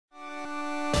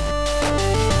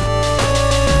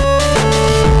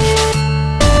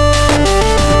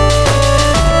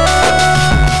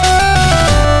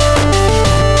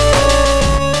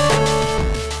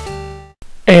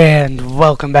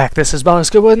Welcome back. This is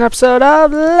Magus with an episode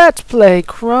of Let's Play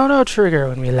Chrono Trigger.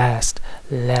 When we last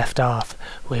left off,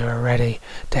 we were ready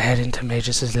to head into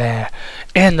Magus' lair,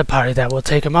 and the party that will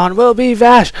take him on will be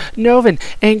Vash, Novin,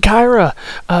 and Kyra.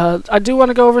 I do want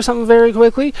to go over something very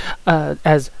quickly,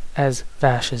 as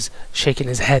Vash is shaking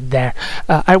his head there.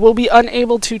 I will be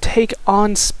unable to take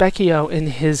on Specchio in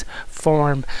his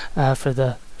form for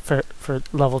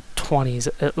level 20s,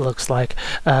 it looks like.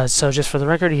 So just for the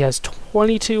record, he has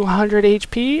 2200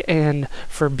 HP, and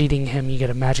for beating him you get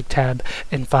a magic tab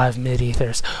and 5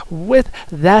 mid-ethers. With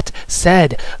that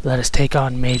said, let us take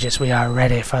on Magus. We are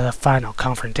ready for the final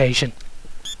confrontation.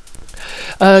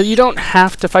 You don't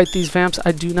have to fight these vamps.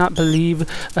 I do not believe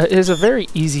it is a very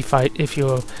easy fight if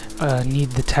you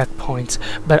need the tech points,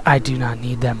 but I do not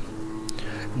need them.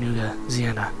 Nuga,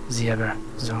 Ziana, Zieber,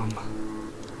 Zom.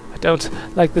 I don't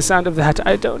like the sound of that.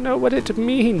 I don't know what it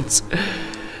means.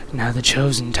 Now the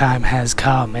chosen time has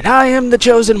come, and I am the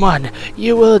chosen one.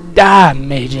 You will die,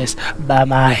 Magus, by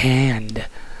my hand.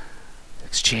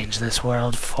 Exchange this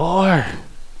world for...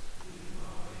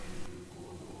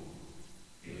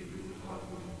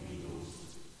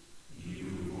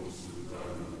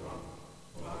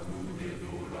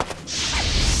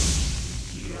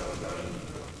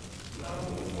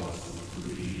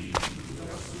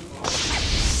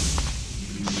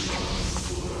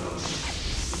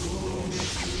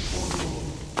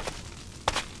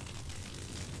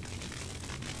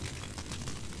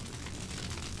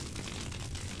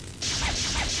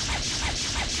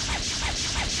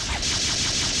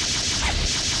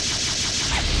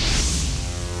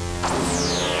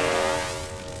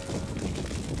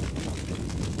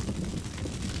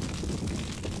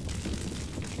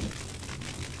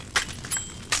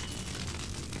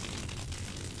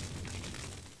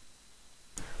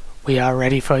 We are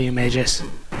ready for you, Magus.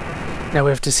 Now we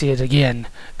have to see it again,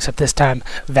 except this time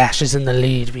Vash is in the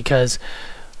lead because,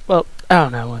 well, I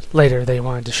don't know, later they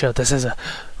wanted to show this as a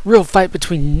real fight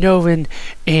between Novin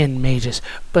and Magus,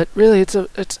 but really it's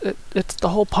the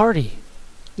whole party.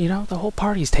 You know, the whole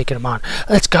party's taking him on.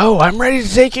 Let's go! I'm ready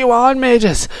to take you on,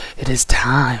 Magus! It is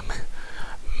time.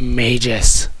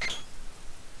 Magus.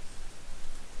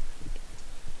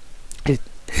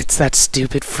 It's that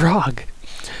stupid frog.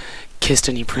 Kissed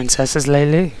any princesses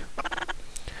lately?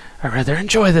 I rather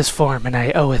enjoy this form, and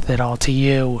I oweth it all to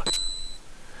you.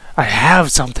 I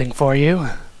have something for you.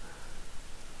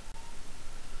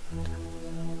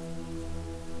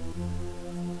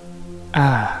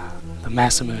 Ah, the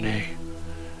Masamune.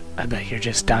 I bet you're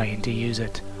just dying to use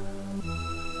it.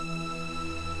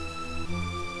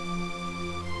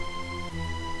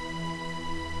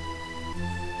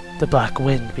 The black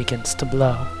wind begins to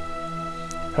blow.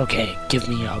 Okay, give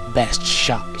me your best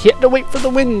shot. He had to wait for the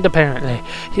wind, apparently.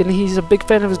 And he's a big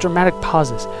fan of his dramatic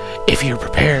pauses. If you're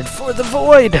prepared for the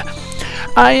void.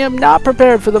 I am not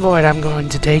prepared for the void. I'm going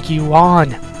to take you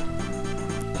on.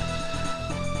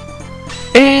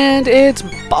 And it's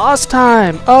boss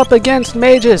time. Up against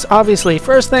Magus, obviously.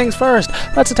 First things first.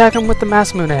 Let's attack him with the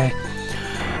Masamune.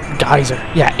 Geyser.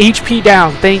 Yeah, HP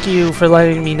down. Thank you for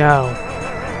letting me know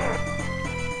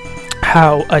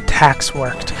how attacks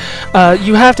worked.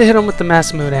 You have to hit him with the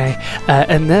Masamune,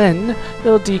 and then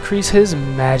it'll decrease his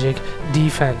magic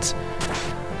defense.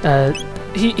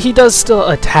 He does still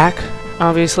attack,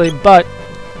 obviously, but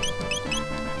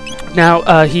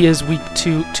now he is weak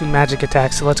to magic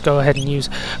attacks, so let's go ahead and use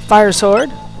Fire Sword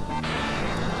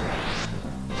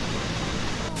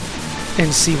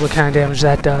and see what kind of damage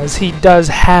that does. He does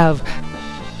have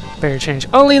barrier change.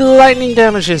 Only lightning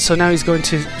damages, so now he's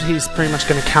pretty much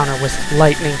going to counter with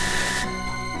lightning.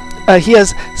 He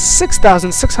has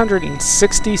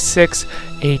 6,666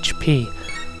 HP,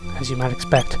 as you might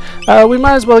expect. We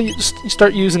might as well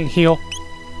start using heal.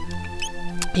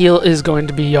 Heal is going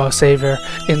to be your savior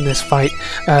in this fight.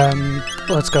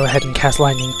 Let's go ahead and cast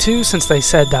Lightning 2, since they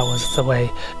said that was the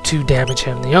way to damage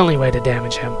him, the only way to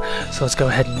damage him. So let's go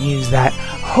ahead and use that.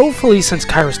 Hopefully, since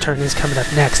Kyra's turn is coming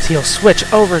up next, he'll switch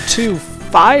over to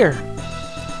fire.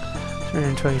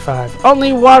 325.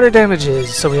 Only water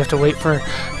damages, so we have to wait for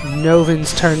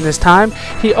Novin's turn this time.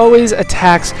 He always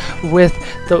attacks with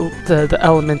the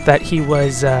element that he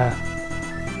was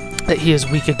that he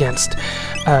is weak against.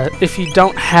 If you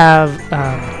don't have, do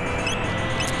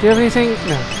you have anything?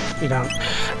 No, you don't.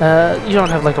 You don't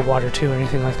have like a water 2 or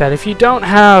anything like that. If you don't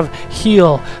have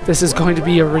heal, this is going to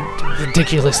be a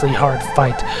ridiculously hard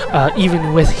fight.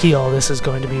 Even with heal, this is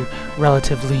going to be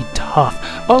relatively tough.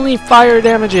 Only fire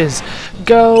damages.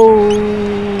 Go.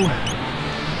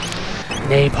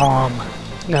 Napalm.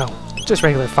 No, just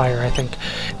regular fire, I think.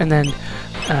 And then,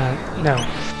 no.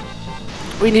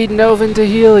 We need Novin to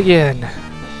heal again.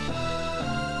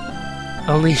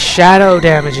 Only shadow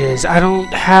damages. I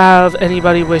don't have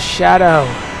anybody with shadow.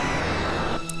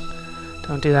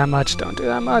 Don't do that much. Don't do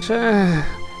that much.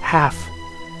 Half.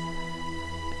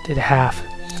 Did half.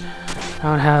 I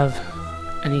don't have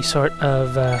any sort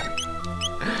of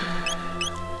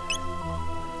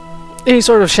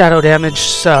shadow damage,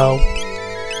 so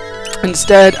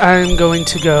instead I'm going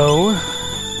to go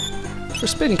for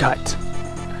spin cut.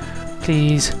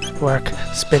 Please work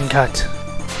spin cut.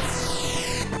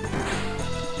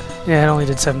 Yeah, it only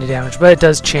did 70 damage, but it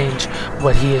does change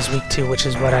what he is weak to, which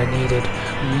is what I needed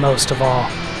most of all.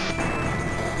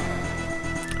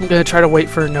 I'm going to try to wait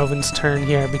for Novin's turn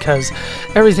here because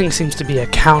everything seems to be a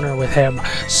counter with him.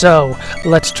 So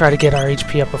let's try to get our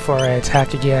HP up before I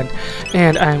attack again.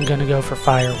 And I'm going to go for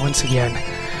fire once again.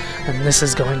 And this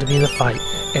is going to be the fight.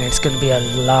 And it's going to be a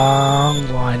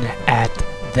long one at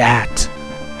that.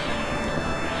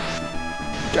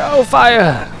 Go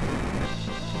fire!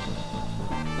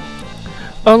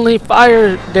 Only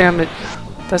fire damage.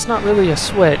 That's not really a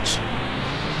switch.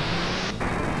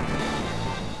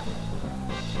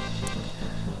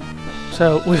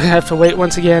 So we have to wait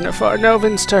once again for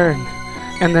Novin's turn.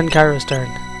 And then Kairo's turn.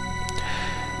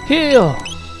 Heal!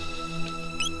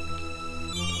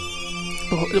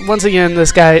 Once again,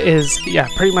 this guy is, yeah,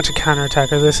 pretty much a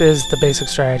counterattacker. This is the basic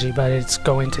strategy, but it's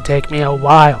going to take me a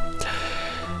while.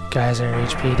 Guys are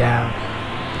HP down.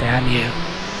 Damn you.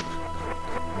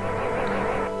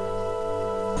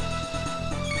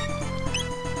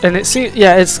 And it seems,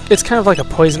 yeah, it's kind of like a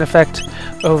poison effect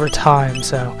over time,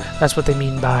 so that's what they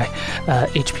mean by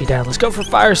HP down. Let's go for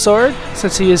Fire Sword,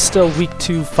 since he is still weak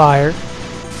to fire.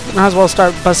 Might as well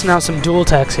start busting out some dual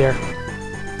attacks here.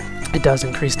 It does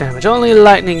increase damage. Only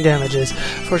lightning damages.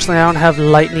 Fortunately, I don't have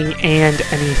lightning and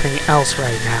anything else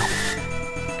right now.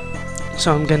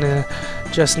 So I'm gonna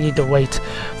just need to wait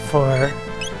for,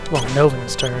 well,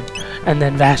 Novin's turn, and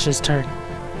then Vash's turn.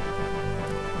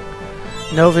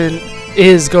 Novin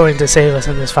is going to save us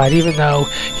in this fight, even though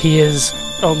he is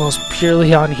almost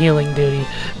purely on healing duty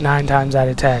 9 times out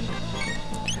of 10.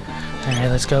 Alright,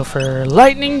 let's go for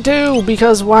Lightning 2,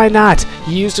 because why not?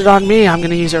 You used it on me, I'm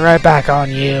going to use it right back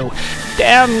on you.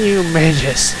 Damn you,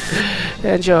 Magus.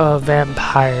 And your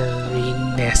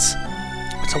vampiriness.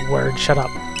 What's a word? Shut up.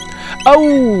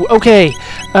 Oh, okay.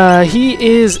 He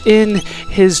is in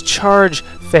his charge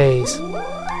phase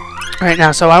right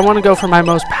now, so I want to go for my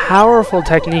most powerful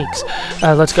techniques.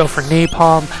 Let's go for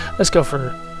napalm. Let's go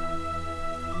for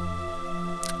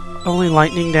only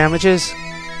lightning damages.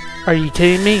 Are you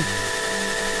kidding me?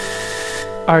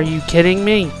 Are you kidding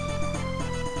me?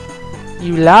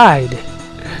 You lied.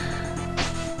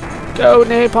 Go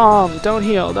napalm. Don't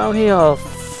heal. Don't heal.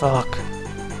 Fuck.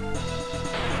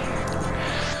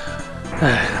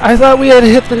 I thought we had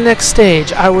hit the next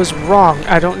stage. I was wrong.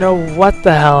 I don't know what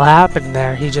the hell happened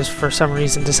there. He just, for some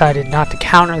reason, decided not to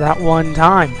counter that one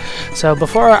time. So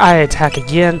before I attack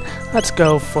again, let's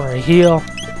go for a heal.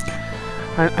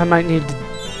 I might need to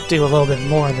do a little bit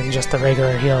more than just the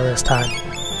regular heal this time.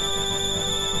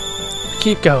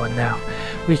 Keep going now.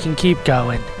 We can keep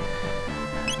going.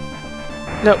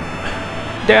 Nope.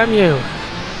 Damn you.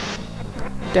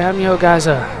 Damn you,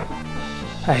 Gaza.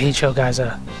 I hate you,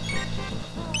 Gaza.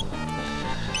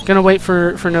 Gonna wait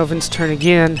for Novin's turn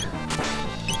again.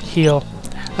 Heal.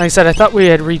 Like I said, I thought we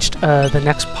had reached the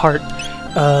next part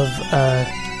of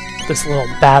this little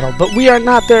battle, but we are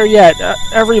not there yet.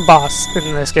 Every boss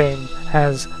in this game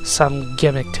has some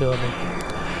gimmick to him.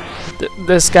 And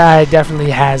this guy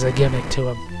definitely has a gimmick to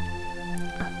him.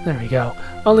 There we go.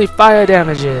 Only fire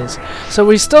damages. So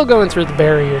we're still going through the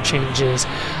barrier changes,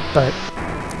 but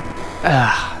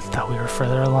I thought we were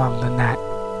further along than that.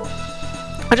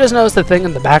 I just noticed the thing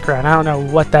in the background. I don't know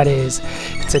what that is.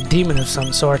 It's a demon of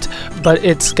some sort, but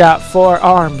it's got 4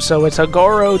 arms, so it's a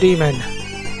Goro demon.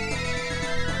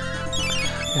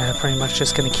 Yeah, pretty much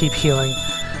just gonna keep healing.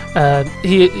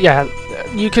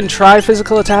 You can try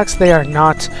physical attacks. They are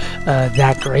not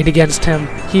that great against him.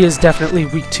 He is definitely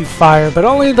weak to fire, but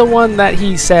only the one that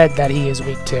he said that he is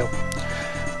weak to.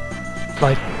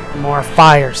 Like, more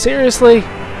fire. Seriously?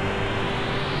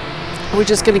 Are we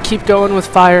just gonna keep going with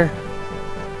fire?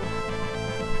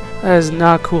 That is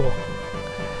not cool.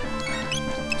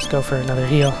 Let's go for another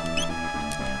heal.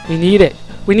 We need it.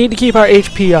 We need to keep our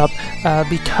HP up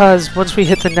because once we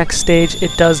hit the next stage,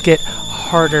 it does get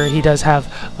harder. He does have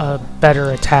a better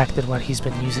attack than what he's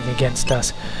been using against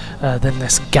us than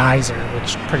this geyser,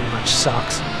 which pretty much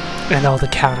sucks. And all the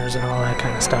counters and all that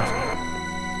kind of stuff.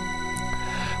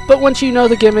 But once you know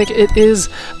the gimmick, it is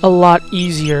a lot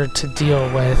easier to deal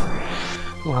with.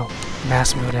 Well,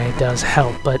 Masamune does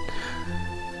help, but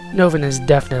Novin is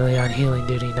definitely on healing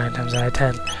duty 9 times out of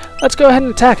 10. Let's go ahead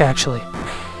and attack, actually.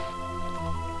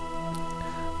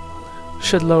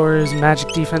 Should lower his magic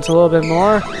defense a little bit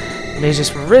more.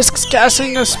 Magus risks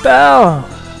casting a spell!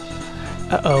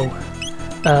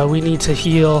 Uh-oh. We need to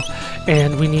heal,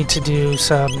 and we need to do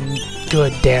some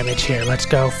good damage here. Let's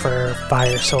go for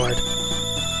Fire Sword.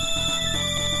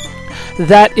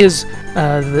 That is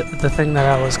the thing that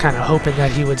I was kind of hoping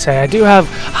that he would say. I do have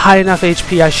high enough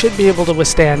HP. I should be able to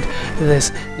withstand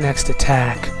this next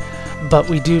attack. But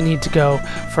we do need to go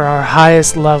for our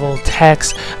highest level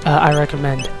techs. I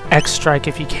recommend X-Strike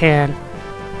if you can.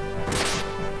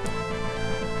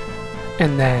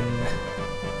 And then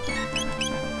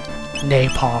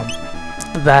Napalm.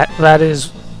 That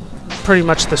is pretty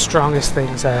much the strongest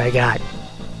things that I got.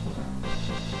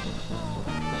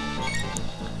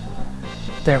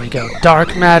 There we go.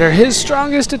 Dark Matter, his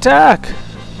strongest attack.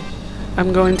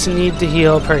 I'm going to need to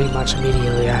heal pretty much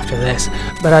immediately after this,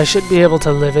 but I should be able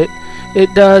to live it.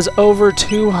 It does over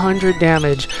 200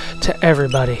 damage to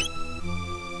everybody.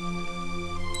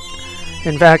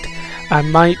 In fact, I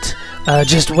might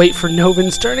just wait for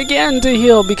Novin's turn again to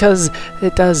heal, because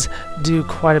it does do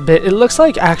quite a bit. It looks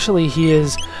like actually he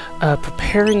is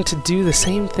preparing to do the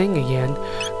same thing again.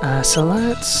 So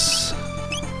let's...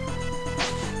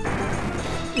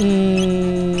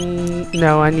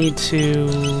 no, I need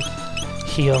to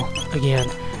heal again.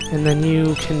 And then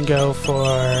you can go for...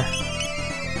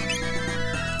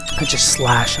 I just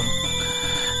slash him.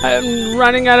 I'm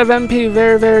running out of MP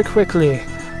very, very quickly.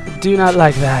 I do not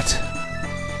like that.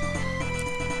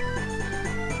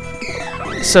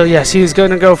 So yes, he's going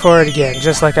to go for it again,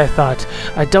 just like I thought.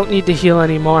 I don't need to heal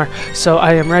anymore, so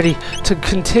I am ready to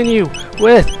continue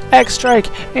with X-Strike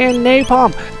and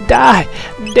Napalm. Die!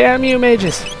 Damn you,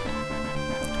 mages!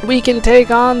 We can take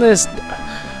on this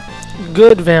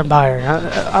good vampire.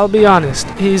 I'll be honest,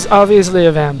 he's obviously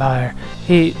a vampire.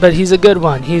 But he's a good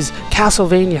one. He's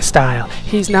Castlevania style.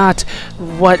 He's not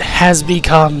what has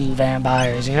become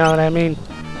vampires, you know what I mean?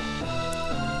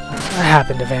 What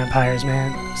happened to vampires,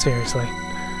 man? Seriously.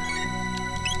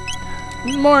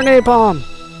 More Napalm!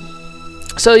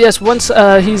 So yes, once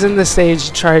he's in this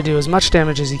stage, try to do as much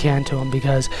damage as you can to him,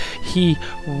 because he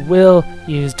will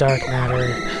use Dark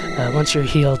Matter. Once you're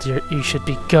healed, you should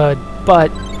be good, but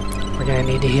we're gonna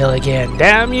need to heal again.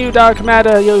 Damn you, Dark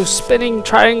Matter, you spinning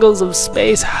triangles of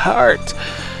space heart!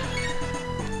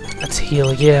 Let's heal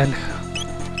again.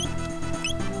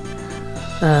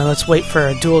 Let's wait for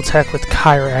a dual tech with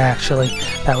Kyra, actually.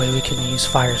 That way we can use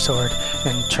Fire Sword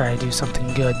and try to do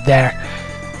something good there.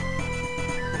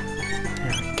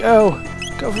 There we go.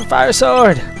 Go for Fire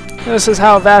Sword! This is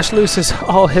how Vash loses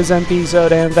all his MP so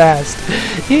damn fast.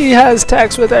 He has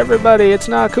techs with everybody, it's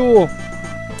not cool.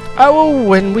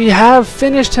 Oh, and we have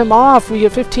finished him off. We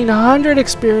get 1,500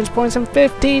 experience points and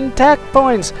 15 tech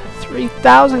points.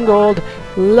 3,000 gold.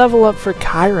 Level up for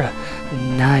Kyra.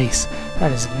 Nice.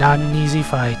 That is not an easy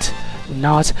fight.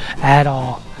 Not at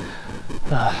all.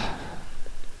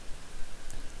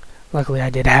 Luckily I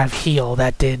did have heal.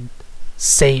 That did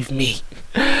save me.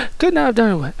 Could not have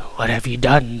done it. What have you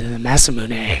done to the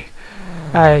Masamune?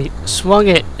 I swung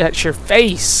it at your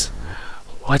face.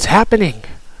 What's happening?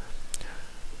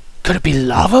 Could it be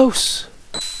Lavos?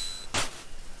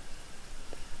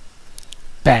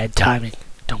 Bad timing.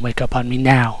 Don't wake up on me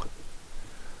now.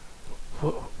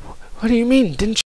 What do you mean? Didn't you